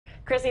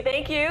Chrissy,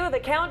 thank you. The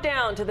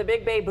countdown to the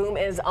Big Bay Boom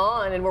is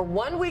on, and we're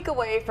 1 week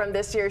away from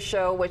this year's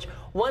show, which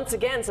once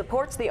again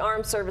supports the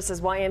Armed Services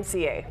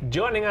YMCA.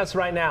 Joining us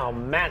right now,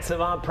 Matt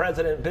Savant,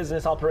 President,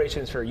 Business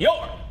Operations for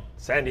your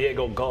San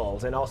Diego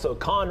Gulls, and also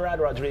Conrad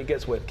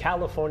Rodriguez with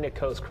California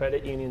Coast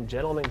Credit Union.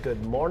 Gentlemen, good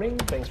morning.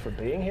 Thanks for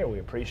being here. We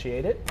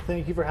appreciate it.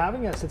 Thank you for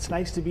having us. It's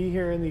nice to be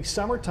here in the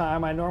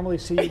summertime. I normally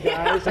see you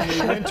guys in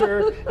the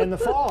winter and the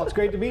fall. It's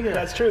great to be here.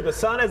 That's true. The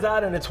sun is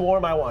out and it's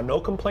warm. I want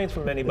no complaints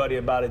from anybody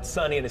about it's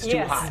sunny and it's too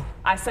hot.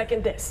 I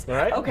second this. All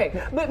right.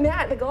 Okay, but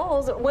Matt, the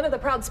Gulls, one of the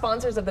proud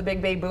sponsors of the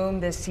Big Bay Boom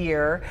this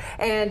year,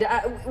 and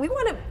we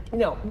want to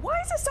know, why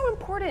is this so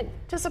important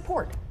to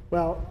support?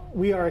 Well,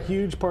 we are a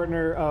huge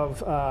partner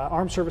of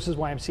Armed Services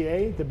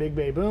YMCA, the Big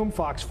Bay Boom,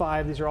 Fox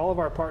 5. These are all of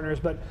our partners,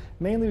 but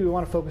mainly we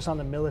want to focus on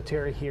the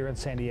military here in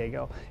San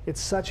Diego.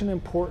 It's such an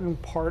important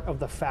part of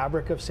the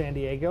fabric of San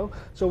Diego.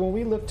 So when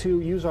we look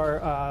to use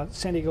our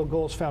San Diego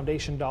Gulls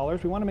Foundation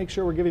dollars, we want to make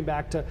sure we're giving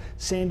back to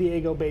San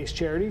Diego-based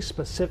charities,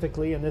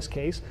 specifically in this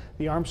case,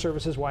 the Armed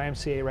Services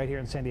YMCA right here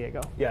in San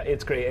Diego. Yeah,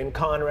 it's great. And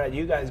Conrad,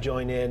 you guys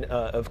join in,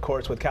 of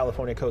course, with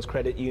California Coast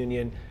Credit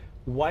Union.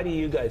 Why do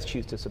you guys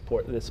choose to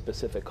support this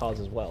specific cause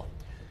as well?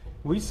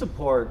 We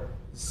support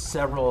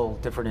several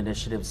different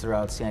initiatives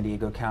throughout San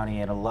Diego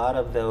County, and a lot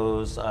of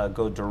those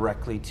go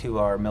directly to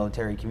our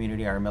military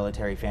community, our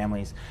military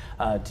families.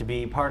 To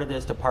be part of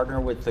this, to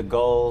partner with the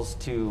Gulls,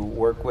 to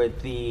work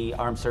with the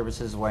Armed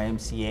Services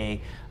YMCA,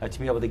 to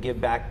be able to give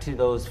back to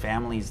those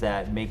families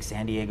that make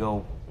San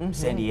Diego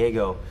San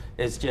Diego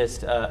is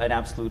just an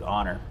absolute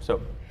honor. So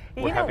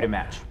we're happy to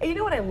match. You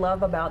know what I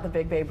love about the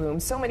Big Bay Boom?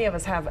 So many of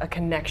us have a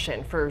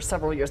connection for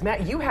several years.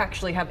 Matt, you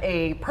actually have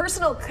a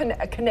personal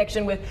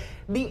connection with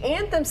the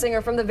anthem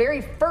singer from the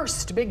very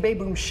first Big Bay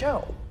Boom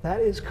show.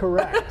 That is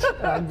correct.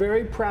 I'm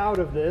very proud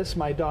of this.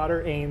 My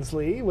daughter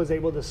Ainsley was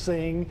able to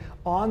sing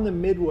on the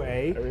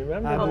Midway. I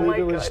remember. I believe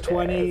it was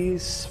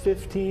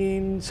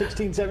 2015,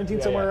 16,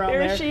 17, somewhere around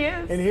there. Here she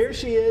is. And here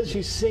she is.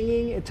 She's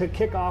singing to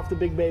kick off the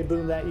Big Bay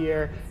Boom that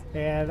year.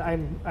 And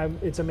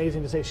it's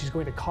amazing to say she's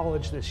going to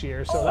college this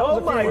year. So that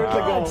was a few years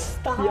ago.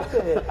 Stop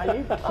it. Are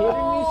you kidding me? She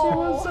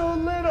was so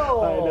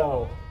little. I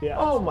know. Yeah.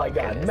 Oh my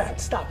God,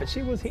 Matt, stop it.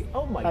 She was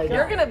oh my God.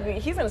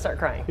 He's gonna start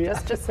crying. Yeah.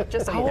 Just so you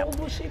know. How old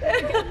was she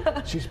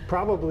again? She's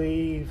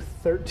probably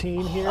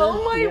 13 here.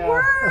 Oh my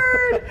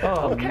word!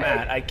 Oh, okay.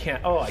 Matt, I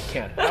can't. I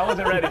can't. I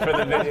wasn't ready for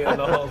the video,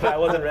 the whole thing. I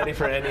wasn't ready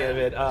for any of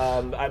it.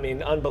 I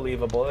mean,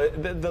 unbelievable.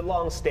 The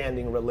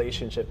long-standing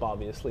relationship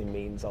obviously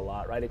means a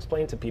lot, right?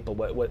 Explain to people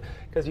what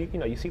because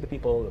you see the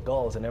people, the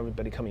Gulls, and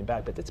everybody coming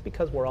back, but it's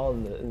because we're all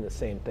in the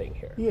same thing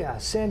here. Yeah,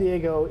 San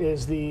Diego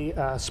is the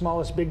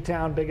smallest big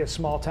town, biggest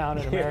small town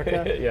in America.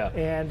 Yeah.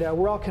 And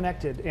we're all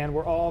connected, and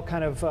we're all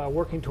kind of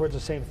working towards the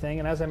same thing.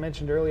 And as I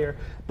mentioned earlier,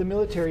 the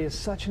military is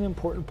such an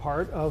important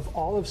part of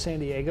all of San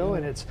Diego,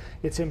 and it's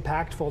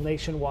impactful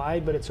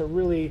nationwide, but it's a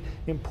really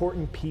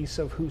important piece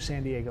of who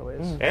San Diego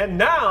is. And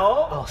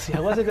now, see, I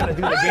wasn't going to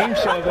do the game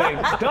show thing.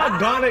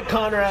 Doggone it,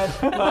 Conrad.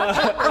 Blame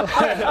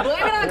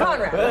it on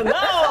Conrad.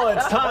 No,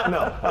 it's time.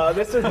 No,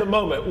 this is the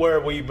moment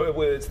where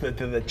it's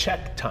the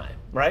check time,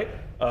 right?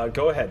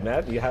 Go ahead,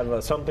 Matt. You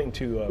have something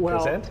to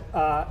present?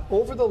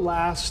 Over the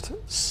last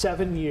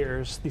 7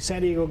 years, the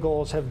San Diego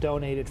Gulls have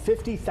donated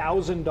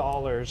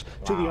 $50,000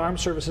 to the Armed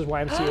Services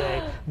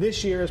YMCA.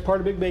 This year, as part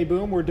of Big Bay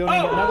Boom, we're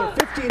donating another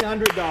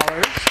 $1,500.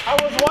 I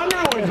was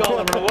wondering where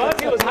Gulliver was.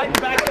 He was hiding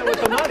back there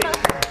with the money.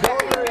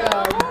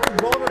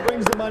 Gulliver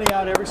brings the money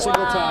out every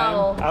single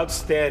time.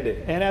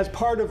 Outstanding. And as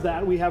part of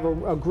that, we have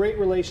a great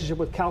relationship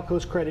with Cal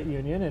Coast Credit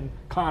Union and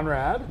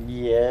Conrad.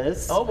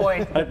 Yes. Oh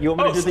boy. You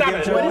want me to do the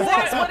game show? What is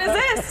this? What is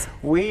this?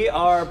 We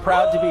are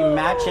proud to be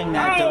matching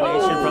that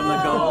donation from the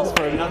Gulls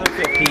for another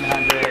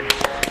 $1,500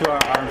 to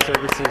our Armed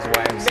Services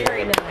YMCA.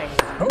 Very nice.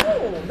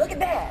 Ooh, look at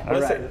that.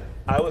 Listen,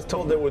 I was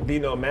told there would be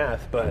no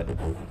math, but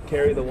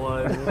carry the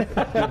one,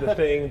 do the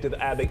thing, do the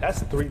abic.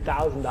 That's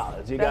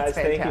 $3,000. You guys,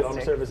 thank you.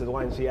 Armed Services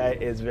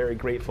YMCA is very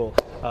grateful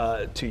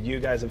to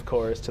you guys, of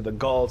course, to the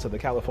Gulls, to the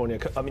California.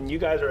 I mean, you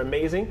guys are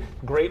amazing,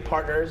 great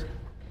partners.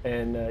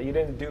 And you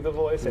didn't do the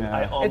voice, and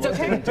I almost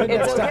didn't do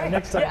It's the okay.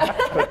 Next time.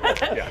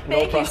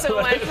 Thank you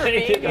so much for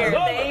being here.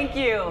 Thank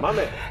you. My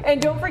man.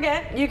 And don't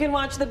forget, you can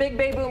watch the Big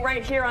Bay Boom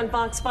right here on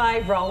Fox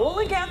 5.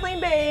 Raul and Kathleen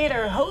Bade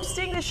are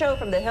hosting the show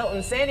from the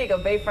Hilton San Diego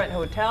Bayfront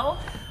Hotel.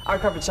 Our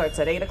coverage starts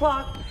at 8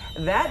 o'clock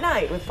that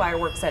night with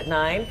fireworks at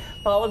 9,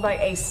 followed by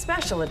a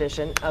special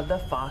edition of the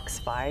Fox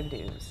 5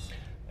 News.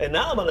 And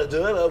now I'm going to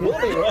do it. We'll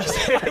be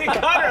right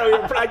Connor, we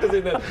were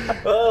practicing this.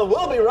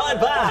 We'll be right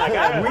back.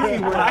 We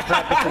were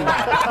practicing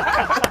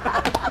that.